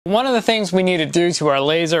One of the things we need to do to our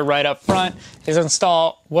laser right up front is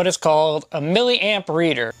install what is called a milliamp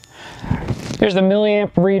reader. Here's the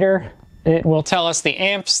milliamp reader. It will tell us the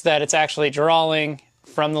amps that it's actually drawing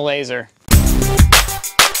from the laser.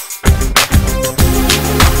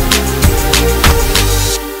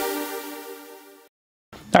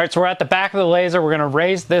 All right, so we're at the back of the laser. We're going to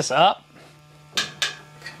raise this up.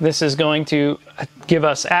 This is going to give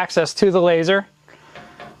us access to the laser.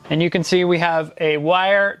 And you can see we have a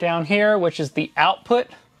wire down here, which is the output.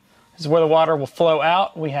 This is where the water will flow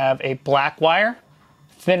out. We have a black wire,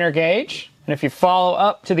 thinner gauge. And if you follow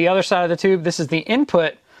up to the other side of the tube, this is the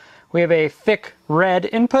input. We have a thick red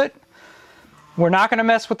input. We're not going to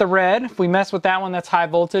mess with the red. If we mess with that one, that's high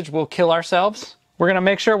voltage, we'll kill ourselves. We're going to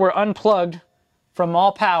make sure we're unplugged from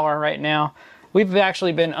all power right now. We've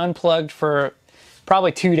actually been unplugged for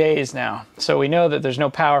probably 2 days now, so we know that there's no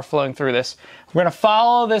power flowing through this. We're going to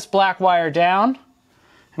follow this black wire down,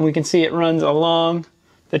 and we can see it runs along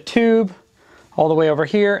the tube all the way over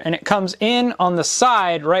here, and it comes in on the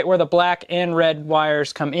side right where the black and red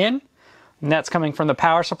wires come in, and that's coming from the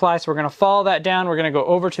power supply. So we're going to follow that down. We're going to go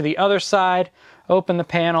over to the other side, open the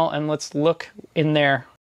panel, and let's look in there.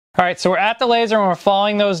 All right, so we're at the laser and we're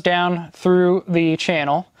following those down through the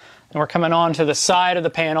channel. And we're coming on to the side of the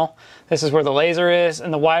panel. This is where the laser is,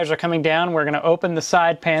 and the wires are coming down. We're going to open the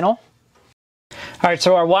side panel. All right,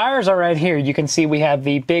 so our wires are right here. You can see we have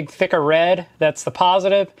the big, thicker red. That's the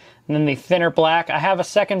positive, and then the thinner black. I have a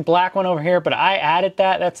second black one over here, but I added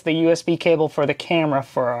that. That's the USB cable for the camera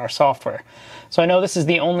for our software. So I know this is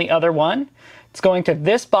the only other one. It's going to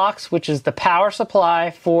this box, which is the power supply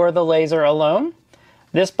for the laser alone.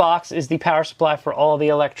 This box is the power supply for all the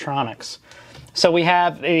electronics. So we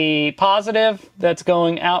have the positive that's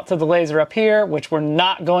going out to the laser up here, which we're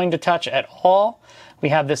not going to touch at all. We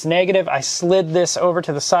have this negative. I slid this over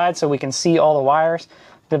to the side so we can see all the wires.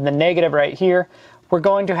 Then the negative right here. We're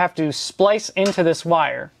going to have to splice into this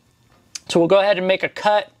wire. So we'll go ahead and make a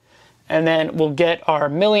cut, and then we'll get our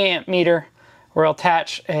milliamp meter. We'll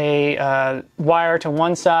attach a wire to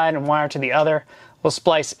one side and wire to the other. We'll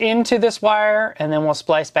splice into this wire, and then we'll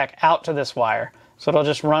splice back out to this wire. So it'll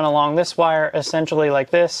just run along this wire essentially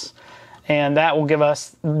like this, and that will give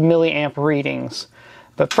us milliamp readings.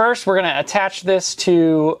 But first we're going to attach this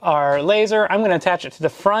to our laser. I'm going to attach it to the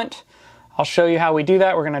front. I'll show you how we do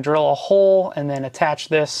that. We're going to drill a hole and then attach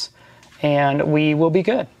this, and we will be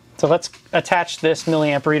good. So let's attach this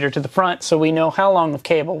milliamp reader to the front so we know how long of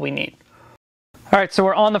cable we need. All right, so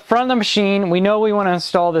we're on the front of the machine. We know we want to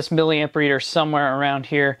install this milliamp reader somewhere around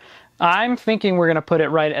here. I'm thinking we're going to put it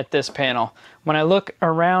right at this panel. When I look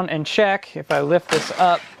around and check, if I lift this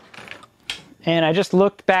up, and I just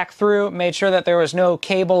looked back through, made sure that there was no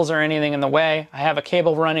cables or anything in the way. I have a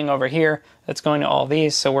cable running over here that's going to all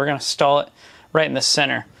these, so we're going to install it right in the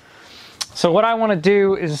center. So what I want to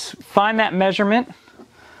do is find that measurement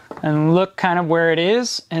and look kind of where it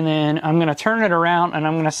is, and then I'm going to turn it around and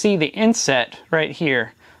I'm going to see the inset right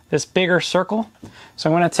here, this bigger circle. So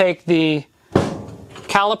I'm going to take the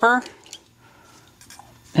caliper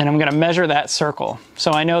and I'm going to measure that circle.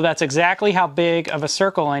 So I know that's exactly how big of a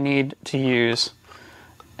circle I need to use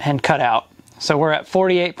and cut out. So we're at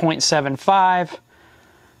 48.75,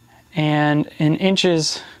 and in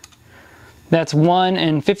inches that's 1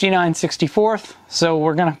 59/64. So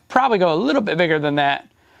we're going to probably go a little bit bigger than that,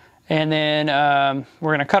 and then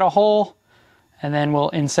we're going to cut a hole and then we'll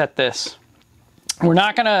inset this. We're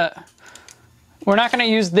not going to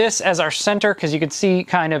use this as our center because you can see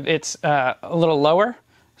kind of it's a little lower.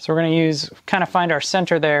 So we're going to kind of find our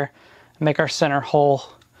center there, make our center hole,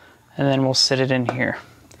 and then we'll sit it in here.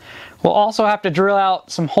 We'll also have to drill out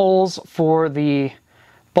some holes for the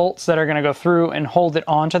bolts that are going to go through and hold it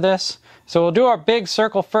onto this. So we'll do our big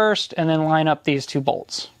circle first and then line up these two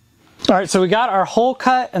bolts. All right, so we got our hole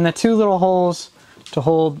cut and the two little holes to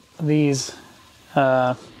hold these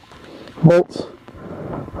bolts.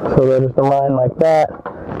 So they're just aligned like that.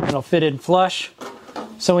 It'll fit in flush.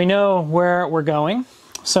 So we know where we're going.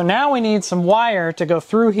 So now we need some wire to go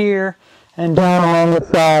through here and down along the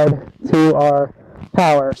side to our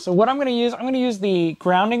power. So what I'm going to use the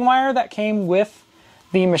grounding wire that came with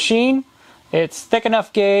the machine. It's thick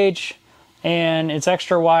enough gauge and it's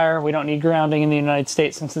extra wire. We don't need grounding in the United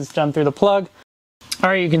States since it's done through the plug. All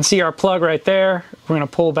right, you can see our plug right there. We're going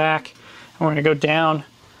to pull back and we're going to go down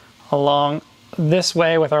along this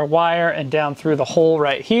way with our wire and down through the hole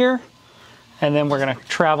right here. And then we're going to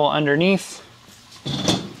travel underneath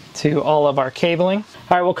to all of our cabling.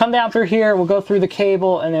 All right, we'll come down through here, we'll go through the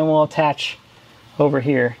cable, and then we'll attach over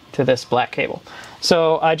here to this black cable.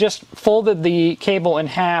 So I just folded the cable in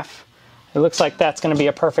half It looks like that's going to be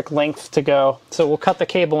a perfect length to go. So we'll cut the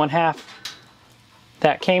cable in half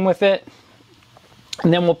that came with it.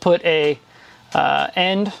 And then we'll put a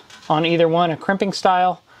end on either one, a crimping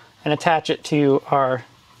style, and attach it to our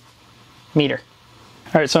meter.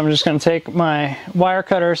 All right, so I'm just going to take my wire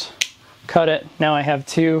cutters, cut it. Now I have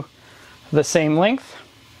two the same length.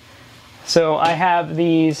 So I have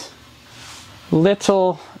these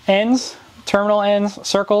little ends, terminal ends,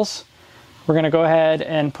 circles. We're going to go ahead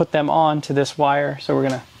and put them on to this wire. So we're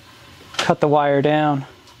going to cut the wire down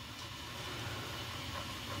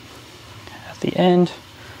at the end,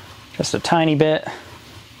 just a tiny bit.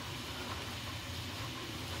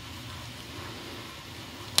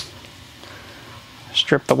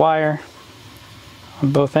 Strip the wire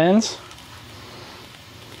on both ends.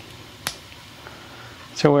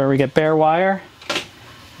 So where we get bare wire,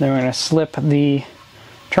 then we're going to slip the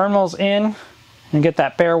terminals in and get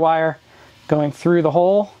that bare wire going through the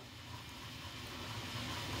hole.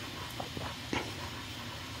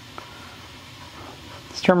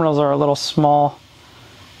 These terminals are a little small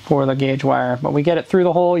for the gauge wire, but we get it through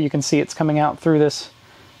the hole. You can see it's coming out through this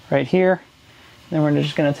right here. Then we're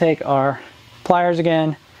just going to take our pliers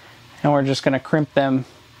again, and we're just going to crimp them,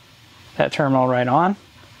 that terminal right on.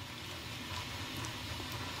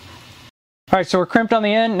 All right, so we're crimped on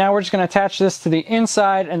the end. Now we're just going to attach this to the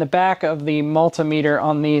inside and the back of the multimeter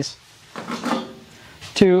on these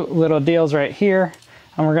two little deals right here.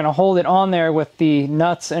 And we're going to hold it on there with the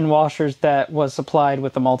nuts and washers that was supplied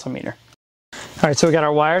with the multimeter. All right, so we got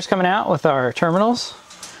our wires coming out with our terminals.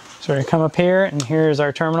 So we're going to come up here, and here's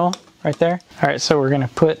our terminal right there. All right, so we're going to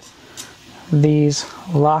put these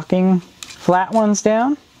locking flat ones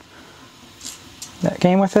down that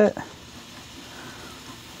came with it.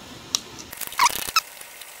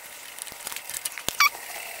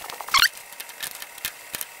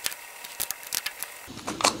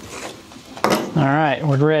 All right,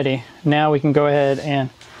 we're ready. Now we can go ahead and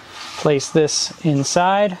place this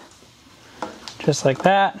inside, just like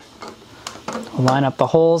that. We'll line up the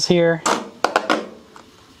holes here.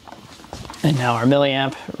 And now our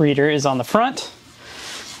milliamp reader is on the front.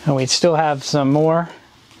 And we still have some more.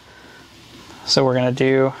 So we're gonna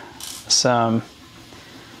do some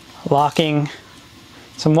locking,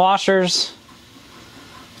 some washers,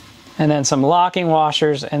 and then some locking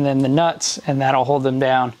washers, and then the nuts, and that'll hold them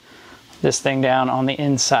down, this thing down on the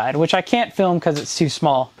inside, which I can't film because it's too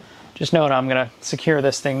small. Just note I'm gonna secure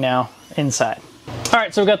this thing now inside. All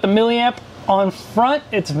right, so we've got the milliamp on front.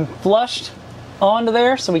 It's flushed onto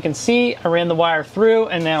there so we can see. I ran the wire through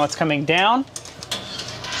and now it's coming down.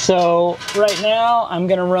 So right now I'm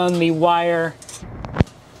gonna run the wire.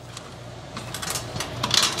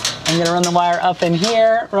 I'm gonna run the wire up in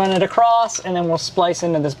here, run it across, and then we'll splice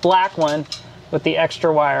into this black one with the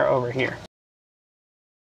extra wire over here.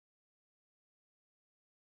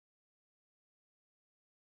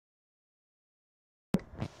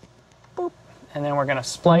 Boop. And then we're gonna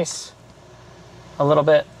splice a little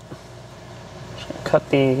bit. Just gonna cut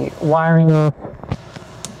the wiring off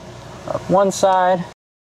one side.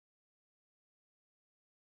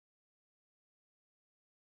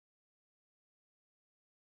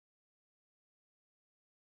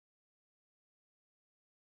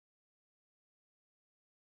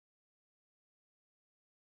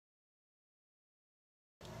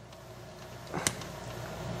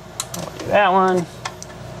 We'll do that one.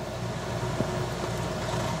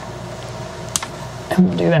 And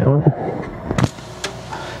we'll do that one.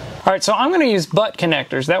 All right, so I'm going to use butt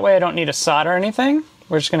connectors. That way I don't need to solder anything.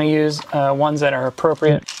 We're just going to use ones that are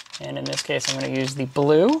appropriate. And in this case, I'm going to use the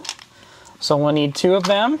blue. So we'll need 2 of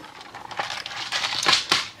them.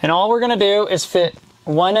 And all we're going to do is fit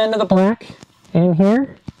one end of the black in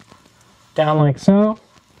here, down like so.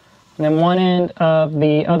 And then one end of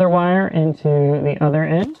the other wire into the other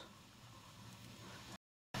end.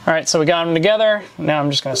 All right, so we got them together. Now I'm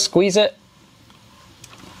just going to squeeze it.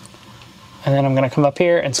 And then I'm going to come up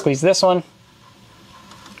here and squeeze this one.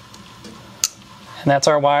 And that's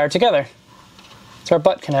our wire together. It's our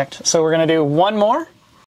butt connect. So we're going to do one more.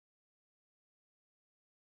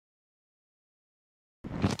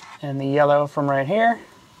 And the yellow from right here.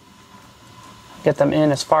 Get them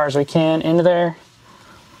in as far as we can into there.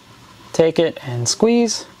 Take it and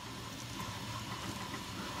squeeze.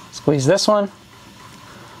 Squeeze this one.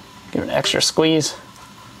 Give it an extra squeeze.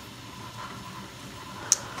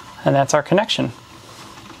 And that's our connection.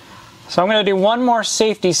 So I'm going to do one more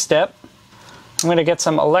safety step. I'm going to get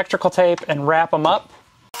some electrical tape and wrap them up.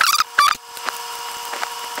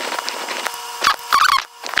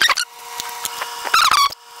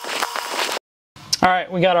 All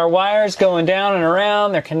right, we got our wires going down and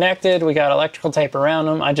around. They're connected. We got electrical tape around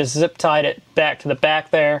them. I just zip tied it back to the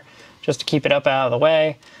back there just to keep it up out of the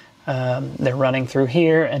way. They're running through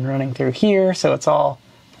here and running through here, so it's all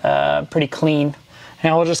pretty clean.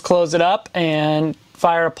 Now we'll just close it up and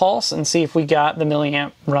fire a pulse and see if we got the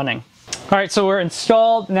milliamp running. All right, so we're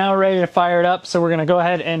installed. Now we're ready to fire it up. So we're gonna go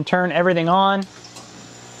ahead and turn everything on.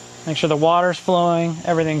 Make sure the water's flowing,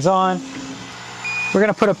 everything's on. We're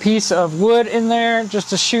gonna put a piece of wood in there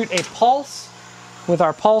just to shoot a pulse with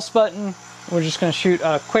our pulse button. We're just gonna shoot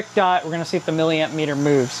a quick dot. We're gonna see if the milliamp meter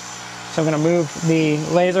moves. So I'm gonna move the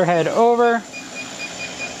laser head over.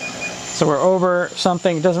 So we're over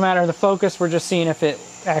something, it doesn't matter the focus, we're just seeing if it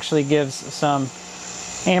actually gives some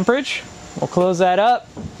amperage. We'll close that up.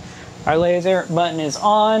 Our laser button is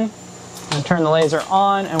on. I'm gonna turn the laser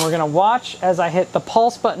on and we're gonna watch as I hit the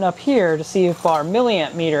pulse button up here to see if our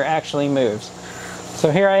milliamp meter actually moves. So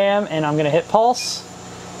here I am and I'm gonna hit pulse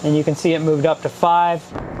and you can see it moved up to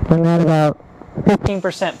 5. We're at about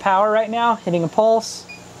 15% power right now, hitting a pulse.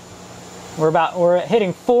 We're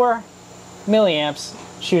hitting 4 milliamps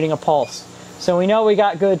shooting a pulse. So we know we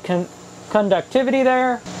got good conductivity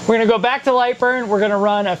there. We're gonna go back to light burn. We're gonna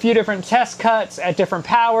run a few different test cuts at different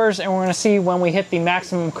powers and we're gonna see when we hit the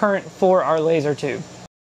maximum current for our laser tube.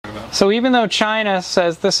 So even though China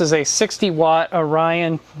says this is a 60-watt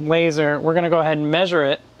Orion laser, we're gonna go ahead and measure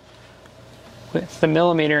it with the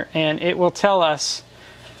millimeter and it will tell us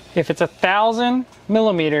if it's 1,000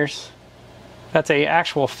 millimeters, that's a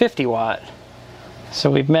actual 50-watt. So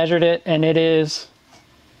we've measured it and it is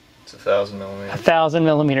 1,000 millimeters. 1,000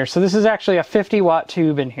 millimeters. So this is actually a 50-watt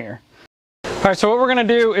tube in here. All right, so what we're gonna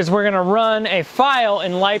do is we're gonna run a file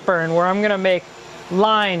in Lightburn where I'm gonna make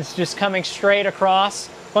lines just coming straight across,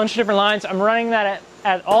 a bunch of different lines. I'm running that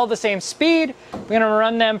at all the same speed. We're gonna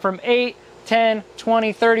run them from 8, 10,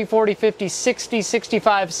 20, 30, 40, 50, 60,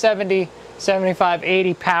 65, 70, 75,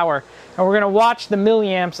 80 power. And we're gonna watch the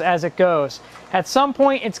milliamps as it goes. At some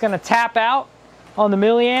point, it's gonna tap out on the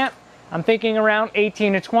milliamp. I'm thinking around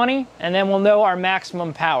 18 to 20, and then we'll know our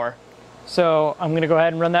maximum power. So I'm gonna go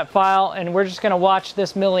ahead and run that file, and we're just gonna watch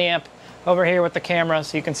this milliamp over here with the camera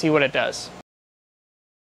so you can see what it does.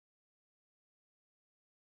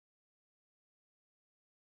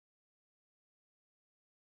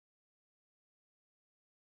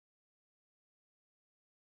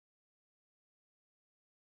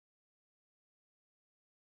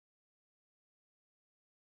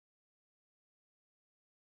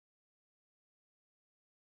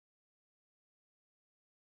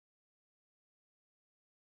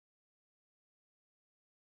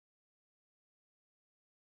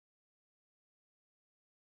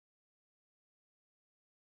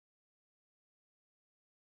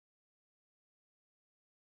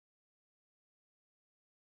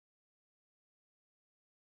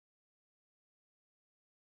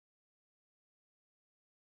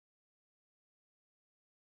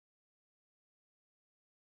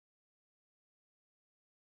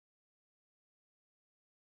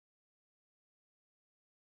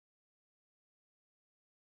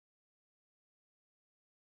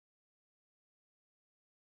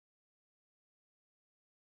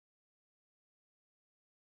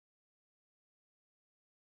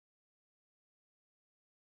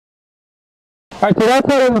 All right, so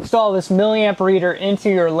that's how to install this milliamp reader into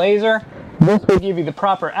your laser. This will give you the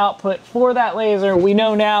proper output for that laser. We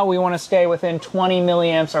know now we want to stay within 20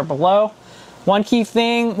 milliamps or below. One key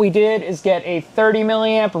thing we did is get a 30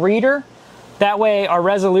 milliamp reader. That way our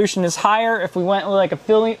resolution is higher. If we went with like a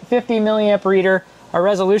 50 milliamp reader, our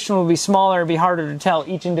resolution will be smaller, it'd be harder to tell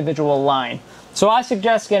each individual line. So I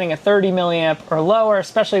suggest getting a 30 milliamp or lower,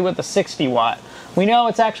 especially with the 60 watt. We know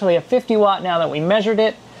it's actually a 50 watt now that we measured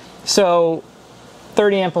it, so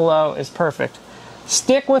 30 amp below is perfect.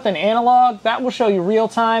 Stick with an analog, that will show you real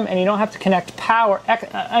time and you don't have to connect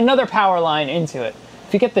another power line into it.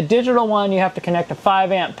 If you get the digital one, you have to connect a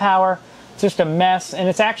 5 amp power. It's just a mess and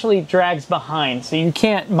it's actually drags behind, so you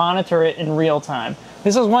can't monitor it in real time.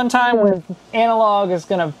 This is one time when analog is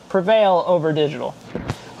gonna prevail over digital.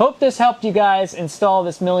 Hope this helped you guys install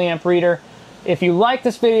this milliamp reader. If you like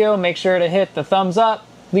this video, make sure to hit the thumbs up.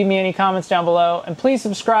 Leave me any comments down below, and please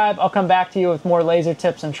subscribe. I'll come back to you with more laser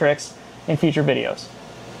tips and tricks in future videos.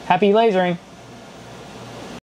 Happy lasering!